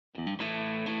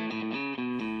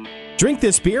Drink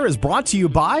This Beer is brought to you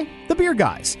by The Beer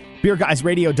Guys.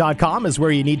 BeerGuysRadio.com is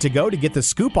where you need to go to get the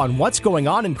scoop on what's going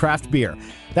on in craft beer.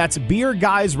 That's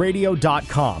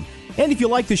BeerGuysRadio.com. And if you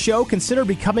like the show, consider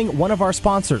becoming one of our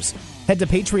sponsors. Head to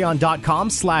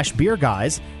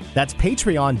Patreon.com/BeerGuys. That's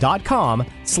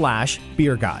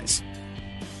Patreon.com/BeerGuys.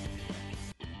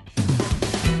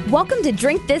 Welcome to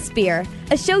Drink This Beer,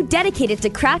 a show dedicated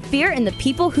to craft beer and the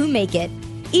people who make it.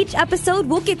 Each episode,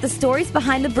 we'll get the stories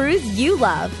behind the brews you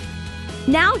love.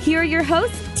 Now, here are your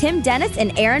hosts, Tim Dennis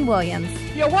and Aaron Williams.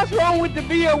 Yo, what's wrong with the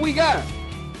beer we got?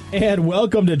 And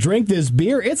welcome to Drink This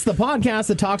Beer. It's the podcast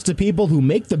that talks to people who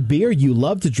make the beer you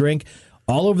love to drink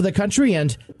all over the country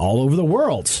and all over the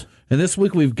world. And this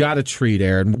week we've got a treat,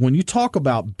 Aaron. When you talk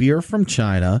about beer from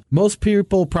China, most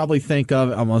people probably think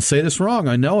of, I'm going to say this wrong,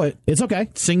 I know it. It's okay.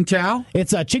 Tsingtao?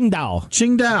 It's Qingdao.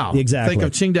 Qingdao. Exactly. Think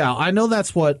of Qingdao. I know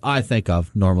that's what I think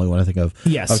of normally when I think of,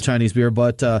 of Chinese beer.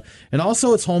 But and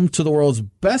also it's home to the world's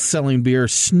best-selling beer,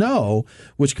 Snow,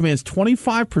 which commands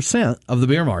 25% of the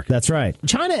beer market. That's right.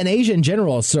 China and Asia in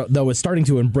general, though, is starting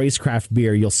to embrace craft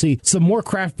beer. You'll see some more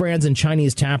craft brands in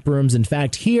Chinese tap rooms. In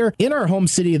fact, here in our home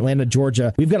city, Atlanta,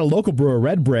 Georgia, we've got a local brewer,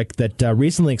 Red Brick, that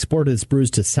recently exported its brews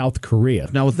to South Korea.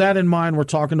 Now, with that in mind, we're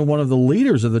talking to one of the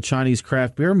leaders of the Chinese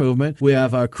craft beer movement. We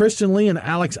have Kristian and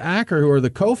Alex Acker, who are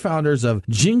the co-founders of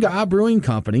Jing A Brewing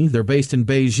Company. They're based in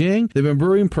Beijing. They've been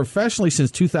brewing professionally since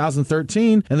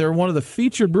 2013, and they're one of the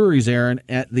featured breweries, Aaron,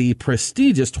 at the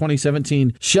prestigious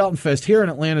 2017 Shelton Fest here in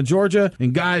Atlanta, Georgia.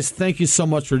 And guys, thank you so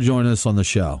much for joining us on the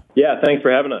show. Yeah, thanks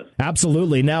for having us.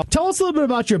 Absolutely. Now, tell us a little bit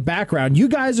about your background. You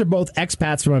guys are both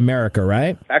expats from America,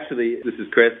 right? Actually, this is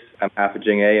Chris. I'm half of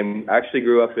Jing A, and I actually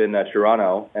grew up in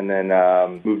Toronto and then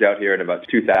moved out here in about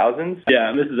 2000.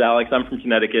 Yeah, and this is Alex. I'm from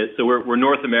Connecticut, so we're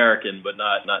North American, but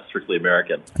not strictly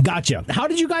American. Gotcha. How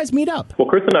did you guys meet up? Well,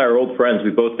 Chris and I are old friends.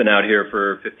 We've both been out here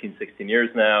for 15, 16 years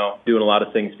now, doing a lot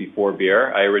of things before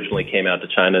beer. I originally came out to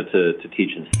China to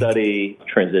teach and study,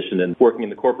 transitioned and working in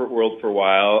the corporate world for a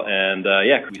while, and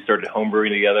we started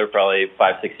homebrewing together probably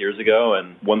 5-6 years ago,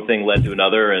 and one thing led to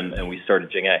another, and we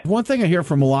started Jing A. One thing I hear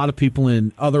from a lot of people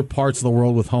in other parts of the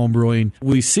world with homebrewing,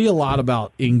 we see a lot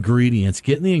about ingredients,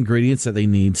 getting the ingredients that they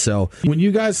need. So when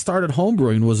you guys started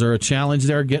homebrewing, was there a challenge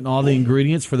there getting all the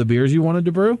ingredients for the beers you wanted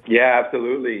to brew? Yeah,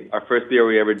 absolutely. Our first beer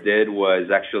we ever did was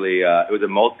actually, it was a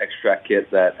malt extract kit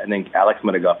that I think Alex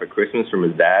might have got for Christmas from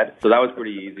his dad. So that was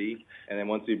pretty easy. And then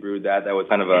once we brewed that was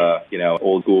kind of a,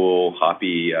 old school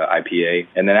hoppy IPA.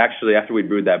 And then actually after we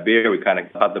brewed that beer, we kind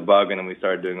of caught the bug and then we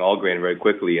started doing all grain very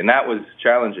quickly. And that was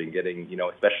challenging getting,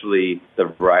 especially the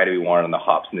variety we wanted on the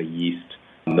hops and the yeast.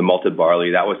 The malted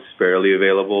barley, that was fairly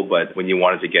available. But when you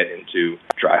wanted to get into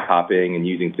dry hopping and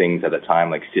using things at the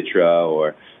time like Citra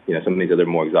or some of these other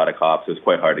more exotic hops, it was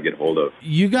quite hard to get hold of.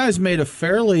 You guys made a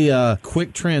fairly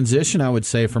quick transition, I would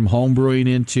say, from homebrewing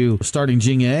into starting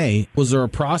Jing A. Was there a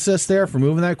process there for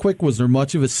moving that quick? Was there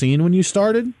much of a scene when you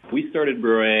started? We started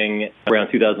brewing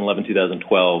around 2011,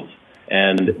 2012.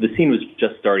 And the scene was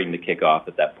just starting to kick off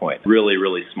at that point. Really,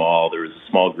 really small. There was a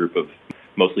small group of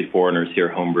mostly foreigners here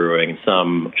homebrewing, and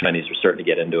some Chinese were starting to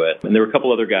get into it. And there were a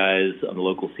couple other guys on the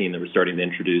local scene that were starting to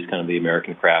introduce kind of the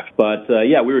American craft. But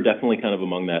we were definitely kind of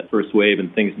among that first wave,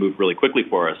 and things moved really quickly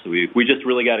for us. So we just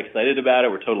really got excited about it.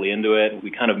 We're totally into it.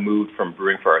 We kind of moved from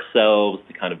brewing for ourselves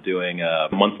to kind of doing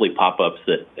monthly pop-ups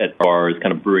at bars,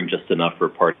 kind of brewing just enough for a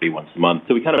party once a month.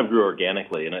 So we kind of grew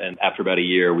organically, and after about a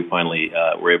year, we finally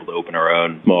were able to open our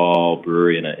own small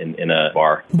brewery in a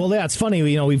bar. Well, that's funny.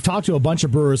 We've talked to a bunch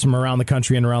of brewers from around the country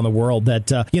and around the world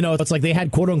that, it's like they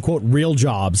had quote-unquote real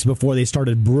jobs before they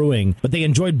started brewing, but they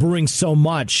enjoyed brewing so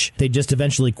much, they just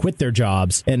eventually quit their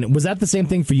jobs. And was that the same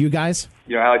thing for you guys?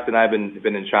 Alex and I have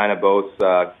been in China both,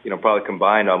 probably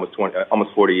combined almost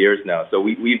 40 years now. So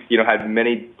we've had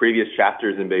many previous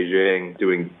chapters in Beijing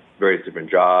doing various different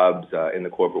jobs in the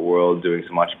corporate world, doing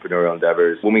some entrepreneurial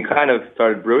endeavors. When we kind of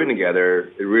started brewing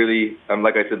together, it really,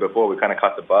 like I said before, we kind of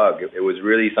caught the bug. It was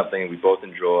really something we both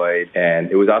enjoyed, and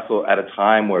it was also at a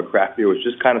time where craft beer was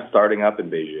just kind of starting up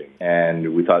in Beijing.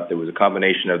 And we thought there was a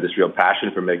combination of this real passion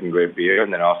for making great beer,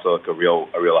 and then also like a real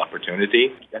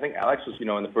opportunity. I think Alex was, in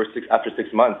the after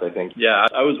 6 months, I think. Yeah,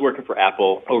 I was working for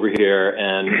Apple over here,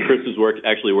 and Chris was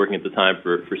actually working at the time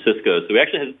for Cisco. So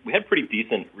we had pretty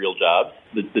decent real jobs.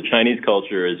 The Chinese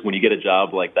culture is when you get a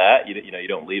job like that, you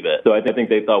don't leave it. So I think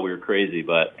they thought we were crazy,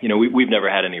 but we've never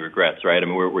had any regrets, right? I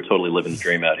mean, we're totally living the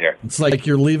dream out here. It's like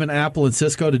you're leaving Apple and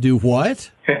Cisco to do what?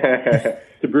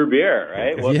 to brew beer,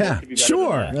 right? What could be better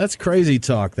sure. than that? That's crazy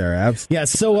talk there, Abs. Yeah,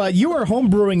 so you were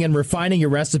homebrewing and refining your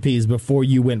recipes before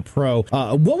you went pro.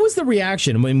 What was the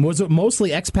reaction? I mean, was it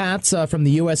mostly expats from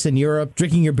the U.S. and Europe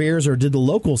drinking your beers, or did the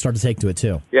locals start to take to it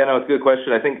too? Yeah, no, it's a good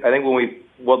question. I think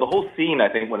the whole scene, I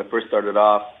think, when it first started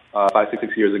off 5,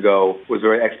 6 years ago, was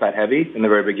very expat heavy in the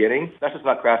very beginning. That's just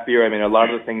not craft beer. I mean, a lot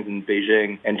of the things in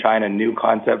Beijing and China, new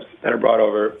concepts that are brought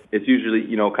over, it's usually,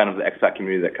 kind of the expat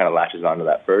community that kind of latches onto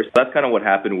that first. That's kind of what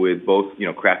happened with both,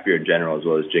 craft beer in general as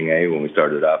well as Jing A when we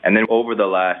started up. And then over the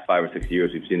last 5 or 6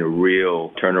 years, we've seen a real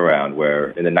turnaround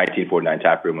where in the 1949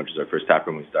 taproom, which is our first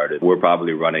taproom we started, we're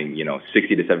probably running,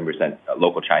 60 to 70%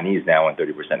 local Chinese now and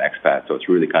 30% expat. So it's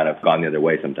really kind of gone the other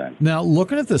way sometimes. Now,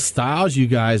 looking at the styles you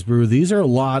guys brew, these are a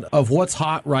lot of what's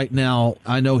hot right now,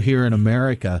 I know, here in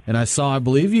America. And I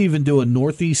believe you even do a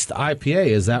Northeast IPA.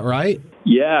 Is that right?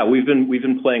 Yeah, we've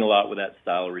been playing a lot with that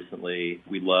style recently.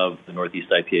 We love the Northeast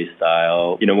IPA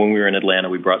style. When we were in Atlanta,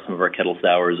 we brought some of our kettle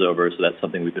sours over, so that's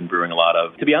something we've been brewing a lot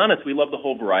of. To be honest, we love the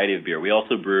whole variety of beer. We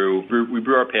also brew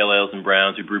our pale ales and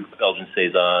browns. We brew Belgian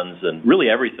saisons and really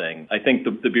everything. I think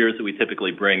the beers that we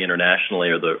typically bring internationally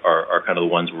are kind of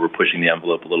the ones where we're pushing the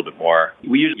envelope a little bit more.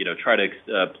 We usually try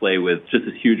to play with just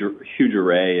this huge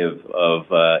array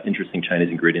of interesting Chinese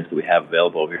ingredients that we have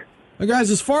available over here. Now,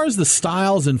 guys, as far as the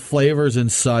styles and flavors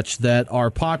and such that are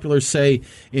popular, say,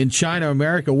 in China,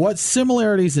 America, what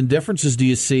similarities and differences do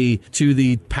you see to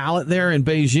the palate there in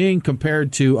Beijing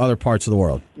compared to other parts of the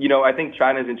world? I think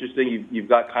China's interesting. You've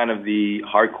got kind of the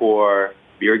hardcore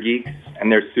beer geeks,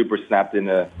 and they're super snapped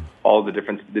into all the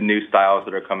new styles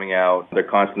that are coming out. They're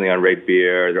constantly on Rate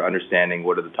Beer. They're understanding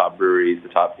what are the top breweries, and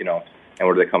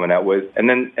what are they coming out with. And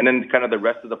then kind of the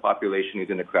rest of the population who's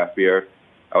into craft beer,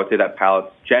 I would say that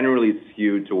palate's generally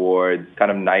skewed towards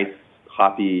kind of nice,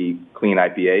 hoppy, clean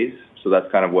IPAs. So that's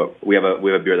kind of what we have a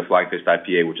beer, the Flying Fish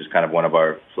IPA, which is kind of one of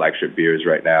our flagship beers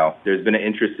right now. There's been an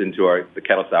interest into the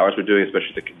kettle sours we're doing,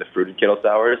 especially the fruited kettle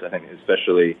sours. I think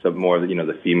especially some more of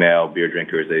the female beer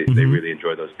drinkers, they really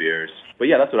enjoy those beers. But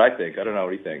yeah, that's what I think. I don't know.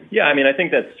 What do you think? Yeah, I mean, I think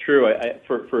that's true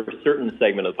for a certain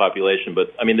segment of the population.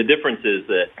 But I mean, the difference is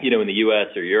that, in the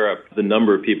U.S. or Europe, the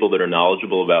number of people that are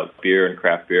knowledgeable about beer and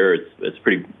craft beer, it's a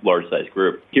pretty large-sized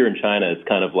group. Here in China, it's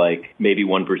kind of like maybe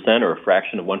 1% or a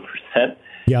fraction of 1%.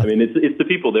 Yeah. I mean, it's the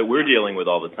people that we're dealing with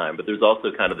all the time, but there's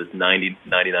also kind of this 99%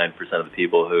 of the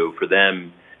people who, for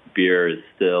them, beer is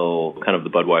still kind of the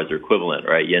Budweiser equivalent,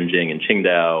 right? Yanjing and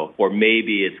Qingdao, or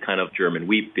maybe it's kind of German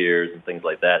wheat beers and things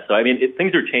like that. So, I mean,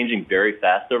 things are changing very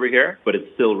fast over here, but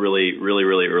it's still really, really,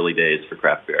 really early days for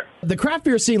craft beer. The craft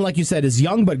beer scene, like you said, is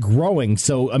young but growing.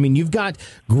 So, I mean, you've got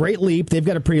Great Leap. They've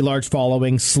got a pretty large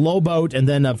following. Slow Boat, and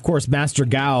then, of course, Master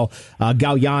Gao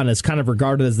Yan is kind of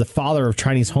regarded as the father of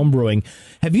Chinese homebrewing.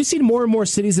 Have you seen more and more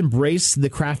cities embrace the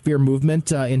craft beer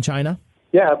movement in China?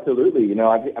 Yeah, absolutely.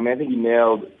 I think you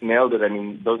nailed it. I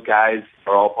mean, those guys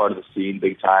are all part of the scene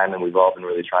big time, and we've all been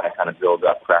really trying to kind of build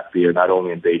up craft beer, not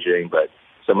only in Beijing, but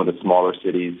some of the smaller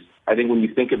cities. I think when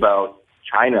you think about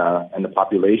China and the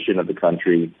population of the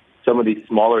country, some of these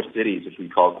smaller cities, which we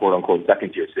call quote-unquote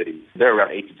second-tier cities, they're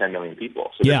around 8 to 10 million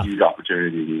people. So there's huge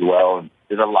opportunities as well. And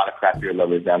there's a lot of craft beer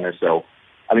lovers down there. So,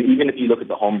 I mean, even if you look at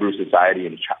the homebrew society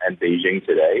in Beijing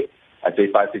today, I'd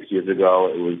say 5, 6 years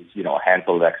ago, it was, a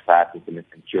handful of expats and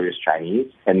some curious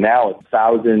Chinese. And now it's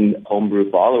 1,000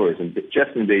 homebrew followers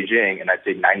just in Beijing, and I'd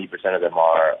say 90% of them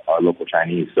are local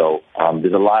Chinese. So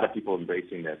there's a lot of people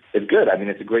embracing this. It's good. I mean,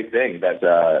 it's a great thing that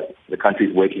the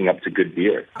country's waking up to good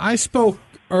beer. I spoke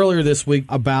earlier this week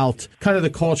about kind of the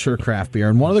culture of craft beer,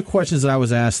 and one of the questions that I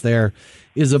was asked there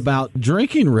is about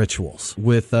drinking rituals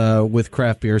with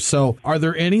craft beer. So are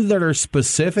there any that are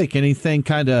specific, anything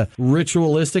kind of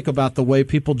ritualistic about the way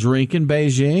people drink in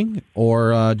Beijing,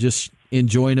 or just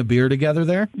enjoying a beer together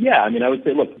there? Yeah, I mean, I would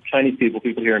say, look, Chinese people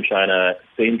here in China,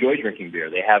 they enjoy drinking beer.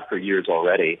 They have for years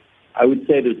already. I would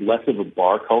say there's less of a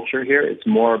bar culture here. It's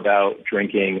more about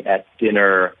drinking at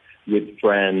dinner with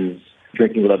friends,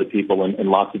 drinking with other people, and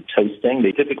lots of toasting.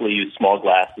 They typically use small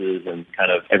glasses, and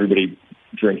kind of everybody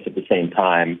drinks at the same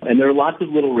time. And there are lots of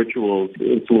little rituals.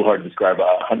 It's a little hard to describe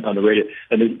on the radio.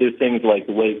 And there's things like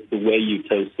the way you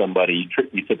toast somebody,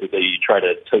 you typically try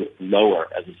to toast lower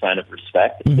as a sign of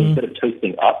respect. Mm-hmm. So instead of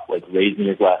toasting up, like raising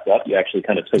your glass up, you actually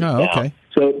kind of toast down. Okay.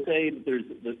 So say there's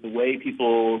the way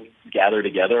people gather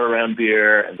together around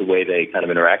beer and the way they kind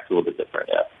of interact is a little bit different.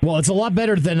 Yeah. Well, it's a lot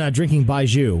better than drinking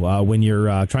baijiu when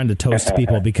you're trying to toast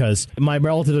people, because my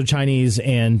relatives are Chinese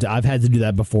and I've had to do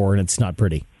that before, and it's not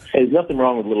pretty. Hey, there's nothing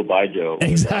wrong with little baijiu.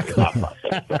 Exactly.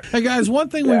 Hey, guys, one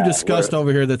thing we've discussed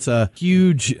over here that's a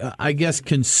huge,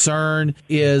 concern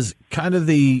is kind of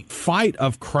the fight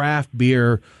of craft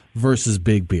beer versus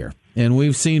big beer. And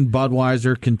we've seen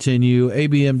Budweiser continue,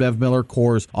 AB InBev, Miller,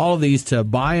 Coors, all of these to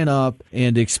buying up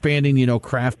and expanding,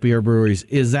 craft beer breweries.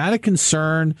 Is that a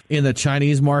concern in the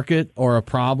Chinese market or a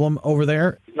problem over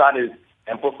there? It's not as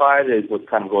amplified as what's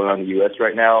kind of going on in the U.S.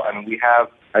 right now. I mean,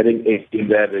 I think AB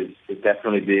InBev is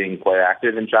definitely being quite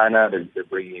active in China. They're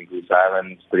bringing in Goose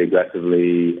Island pretty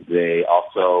aggressively. They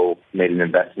also made an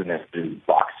investment in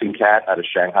Boxing Cat out of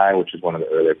Shanghai, which is one of the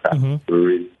earlier craft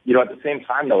breweries. At the same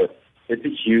time, though, it's a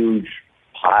huge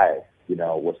pie,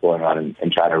 what's going on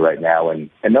in China right now. And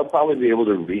they'll probably be able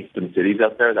to reach some cities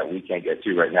out there that we can't get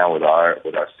to right now with our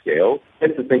scale. I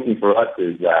think the thinking for us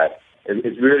is that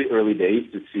it's really early days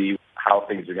to see how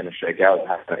things are going to shake out,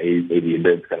 how AB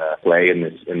InBev is going to play in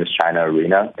this China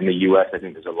arena. In the U.S., I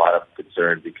think there's a lot of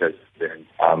concern because they're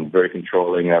very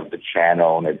controlling of the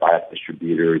channel, and they buy up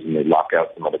distributors, and they lock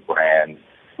out some other brands.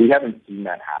 We haven't seen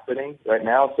that happening right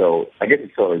now, so I guess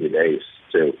it's still early days,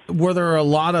 too. Were there a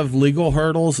lot of legal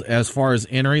hurdles as far as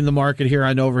entering the market here?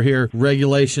 I know over here,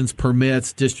 regulations,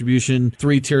 permits, distribution,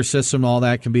 3-tier system, all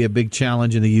that can be a big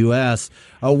challenge in the U.S.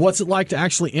 What's it like to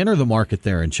actually enter the market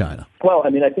there in China? Well,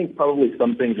 I think probably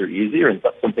some things are easier and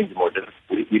some things are more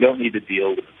difficult. We don't need to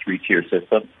deal with a 3-tier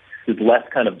system. There's less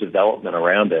kind of development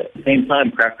around it. At the same time,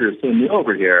 craft beer is so new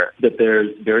over here that there's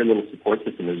very little support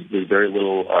system. There's very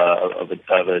little of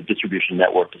a distribution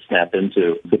network to snap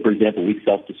into. So, for example, we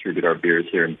self-distribute our beers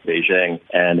here in Beijing,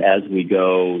 and as we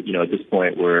go, at this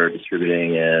point, we're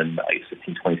distributing in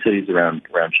 15, 20 cities around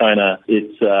China.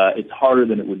 It's harder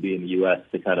than it would be in the U.S.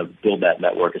 to kind of build that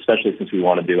network, especially since we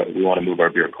want to move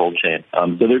our beer cold chain.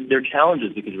 So there are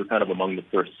challenges because we're kind of among the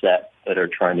first set that are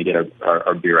trying to get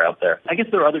our beer out there. I guess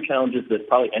there are other challenges that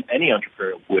probably any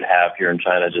entrepreneur would have here in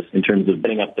China, just in terms of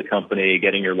setting up the company,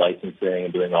 getting your licensing,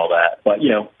 and doing all that. But,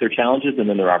 there are challenges and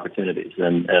then there are opportunities.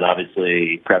 And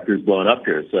obviously, craft beer is blowing up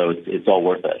here, so it's all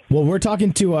worth it. Well, we're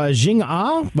talking to Jing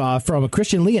A from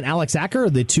Kristian and Alex Acker,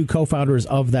 the two co-founders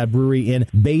of that brewery in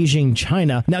Beijing,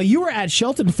 China. Now, you were at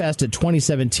Shelton Fest at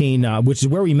 2017, which is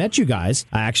where we met you guys,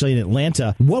 actually in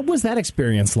Atlanta. What was that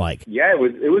experience like? Yeah, it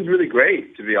was really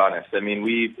great, to be honest.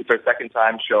 It's our second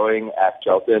time showing at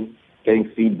Shelton, getting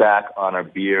feedback on our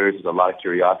beers. There's a lot of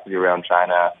curiosity around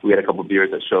China. We had a couple of beers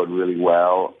that showed really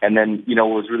well. And then, what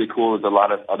was really cool is a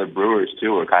lot of other brewers,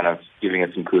 too, were kind of giving us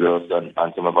some kudos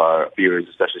on some of our beers,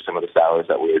 especially some of the sours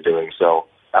that we were doing. So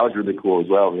that was really cool as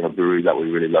well. Breweries that we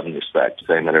really love and respect,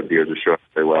 saying that our beers are showing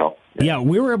very well. Yeah,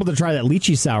 we were able to try that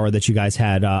lychee sour that you guys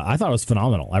had. I thought it was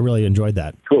phenomenal. I really enjoyed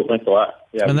that. Cool, thanks a lot.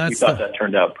 Yeah, we thought that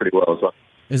turned out pretty well as well.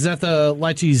 Is that the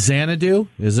lychee Xanadu?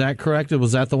 Is that correct?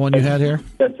 Was that the one you had here?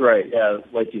 That's right. Yeah,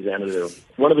 lychee Xanadu.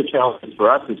 One of the challenges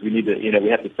for us is we need to, we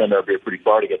have to send our beer pretty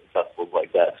far to get to festivals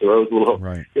like that. So I was a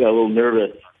little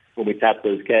nervous when we tapped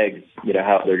those kegs,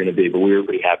 how they're going to be. But we were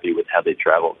pretty happy with how they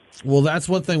traveled. Well, that's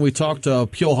one thing. We talked to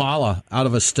Piohala out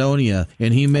of Estonia,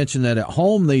 and he mentioned that at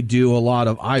home they do a lot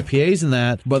of IPAs and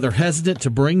that, but they're hesitant to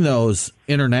bring those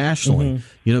internationally,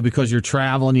 because you're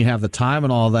traveling, you have the time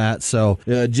and all that. So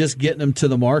just getting them to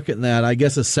the market and that, I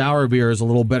guess a sour beer is a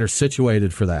little better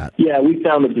situated for that. Yeah, we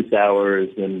found that the sours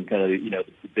and kind of,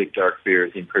 the big dark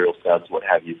beers, the imperial stouts, what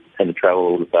have you, tend to travel a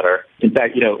little bit better. In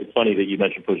fact, it's funny that you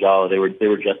mentioned Pojala. They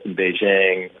were just in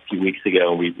Beijing a few weeks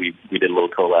ago, and we did a little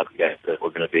collab together that we're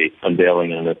going to be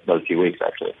unveiling in another few weeks,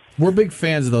 actually. We're big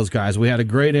fans of those guys. We had a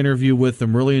great interview with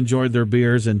them, really enjoyed their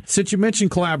beers. And since you mentioned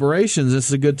collaborations, this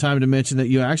is a good time to mention that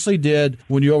you actually did,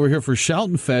 when you were over here for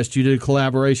Shelton Fest, you did a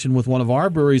collaboration with one of our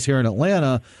breweries here in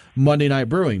Atlanta, Monday Night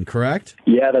Brewing, correct?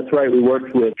 Yeah, that's right. We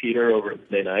worked with Peter over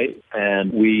at Monday Night,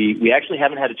 and we actually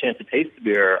haven't had a chance to taste the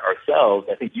beer ourselves.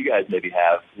 I think you guys maybe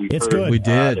have. It's good. We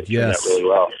did, yes. That really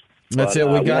well. That's but,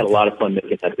 it. We had a lot of fun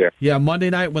making that beer. Yeah, Monday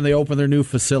night when they opened their new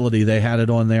facility, they had it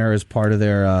on there as part of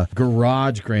their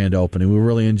garage grand opening. We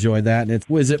really enjoyed that. And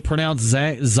is it pronounced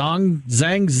Zhang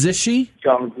Zishi?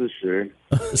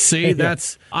 See,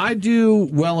 I do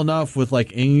well enough with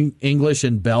like English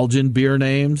and Belgian beer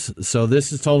names, so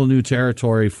this is total new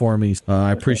territory for me.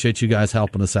 I appreciate you guys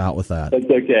helping us out with that. That's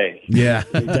okay. Yeah,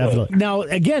 definitely. Now,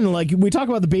 again, like we talk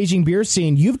about the Beijing beer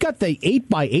scene, you've got the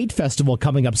 8x8 festival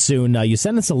coming up soon. You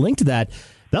sent us a link to that.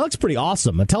 That looks pretty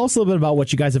awesome. Tell us a little bit about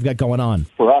what you guys have got going on.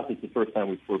 For us, it's the first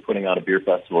time we're putting on a beer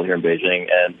festival here in Beijing,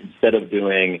 and instead of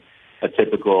doing a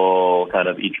typical kind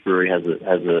of each brewery has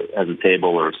a table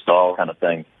or a stall kind of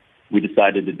thing, we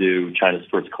decided to do China's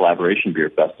first collaboration beer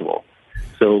festival.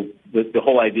 So the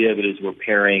whole idea of it is we're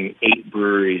pairing 8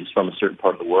 breweries from a certain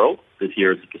part of the world. This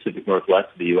year it's the Pacific Northwest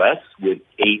of the U.S. with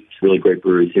 8 really great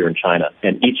breweries here in China.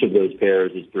 And each of those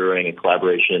pairs is brewing a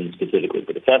collaboration specifically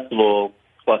for the festival,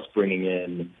 plus bringing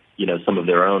in, some of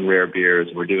their own rare beers.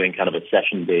 We're doing kind of a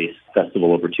session-based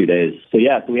festival over 2 days. So we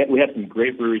have some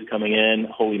great breweries coming in,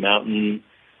 Holy Mountain,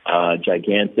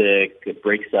 Gigantic,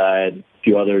 Breakside, a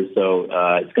few others. So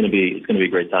it's going to be a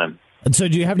great time. And so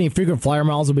do you have any frequent flyer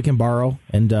miles that we can borrow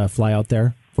and fly out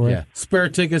there for it? Yeah, spare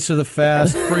tickets to the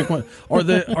fest, frequent, or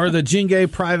the Jing A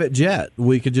private jet.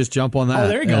 We could just jump on that. Oh,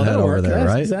 there you go. And head That'll over work. there, Yes,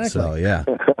 right? exactly. So yeah.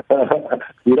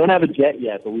 We don't have a jet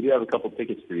yet, but we do have a couple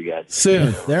tickets for you guys.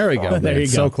 Soon. There we go. There you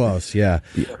go. So close. Yeah.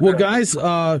 Well, guys,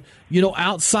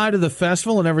 outside of the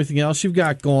festival and everything else you've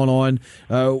got going on,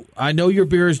 I know your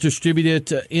beer is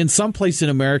distributed in some place in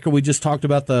America. We just talked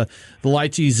about the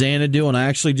Lychee Xanadu, and I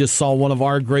actually just saw one of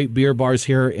our great beer bars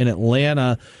here in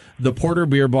Atlanta. The Porter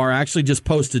Beer Bar actually just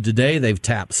posted today. They've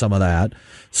tapped some of that.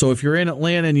 So if you're in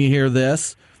Atlanta and you hear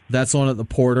this, that's on at the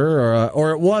Porter,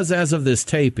 or it was as of this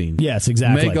taping. Yes,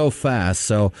 exactly. May go fast.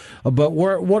 So, but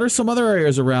what are some other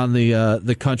areas around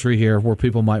the country here where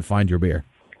people might find your beer?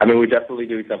 I mean, we're definitely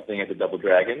doing something at the Double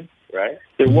Dragon, right?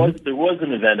 There was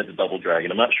an event at the Double Dragon.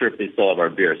 I'm not sure if they still have our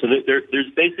beer. So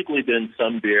there's basically been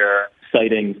some beer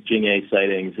sightings, Jing A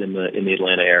sightings in the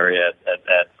Atlanta area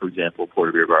at, for example,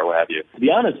 Porter Beer Bar, what have you. To be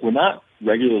honest, we're not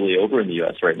regularly over in the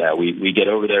U.S. right now. We get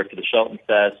over there for the Shelton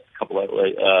Fest.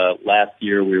 Last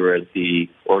year we were at the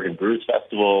Oregon Brewers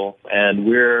Festival, and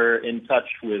we're in touch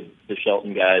with the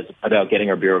Shelton guys about getting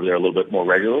our beer over there a little bit more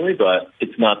regularly, but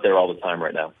it's not there all the time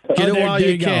right now. Get it while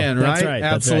you can, right? That's right.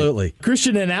 Absolutely. That's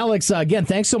right. Kristian and Alex, again,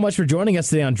 thanks so much for joining us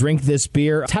today on Drink This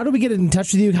Beer. How do we get in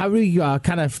touch with you? How do we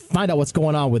kind of find out what's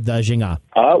going on with Jing A?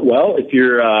 Well, if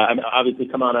you're obviously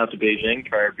come on out to Beijing,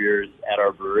 try our beers at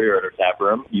our brewery or at our tap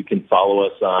room. You can follow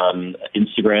us on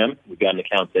Instagram. We've got an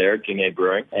account there, Jing A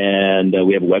Brewing. And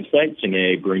we have a website,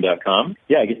 jingabrewing.com.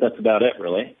 Yeah, I guess that's about it,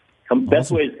 really. Awesome.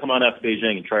 Best way is to come on out to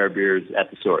Beijing and try our beers at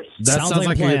the source. That sounds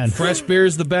like a fresh beer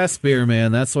is the best beer,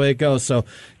 man. That's the way it goes. So,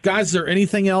 guys, is there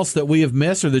anything else that we have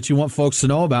missed or that you want folks to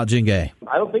know about Jing A?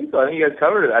 I don't think so. I think you guys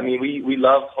covered it. I mean, we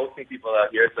love hosting people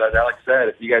out here. So as Alex said,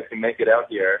 if you guys can make it out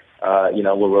here,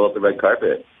 we'll roll up the red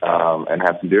carpet and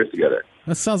have some beers together.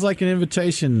 That sounds like an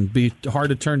invitation. Be hard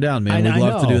to turn down, man. We'd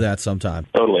love to do that sometime.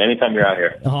 Totally. Anytime you're out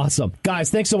here. Awesome. Guys,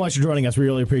 thanks so much for joining us. We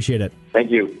really appreciate it. Thank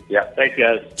you. Yeah. Thanks,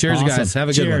 guys. Cheers, Awesome. guys. Have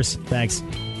a good one. Cheers. Thanks.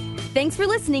 Thanks for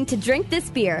listening to Drink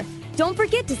This Beer. Don't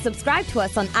forget to subscribe to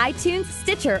us on iTunes,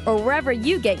 Stitcher, or wherever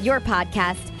you get your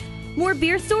podcast. More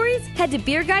beer stories? Head to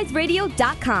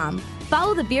beerguysradio.com.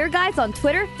 Follow the Beer Guys on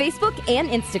Twitter, Facebook, and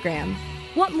Instagram.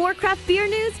 Want more craft beer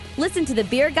news? Listen to the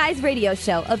Beer Guys Radio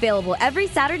Show, available every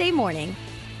Saturday morning.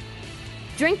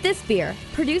 Drink This Beer,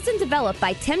 produced and developed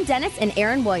by Tim Dennis and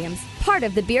Aaron Williams, part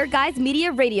of the Beer Guys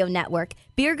Media Radio Network,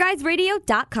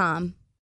 beerguysradio.com.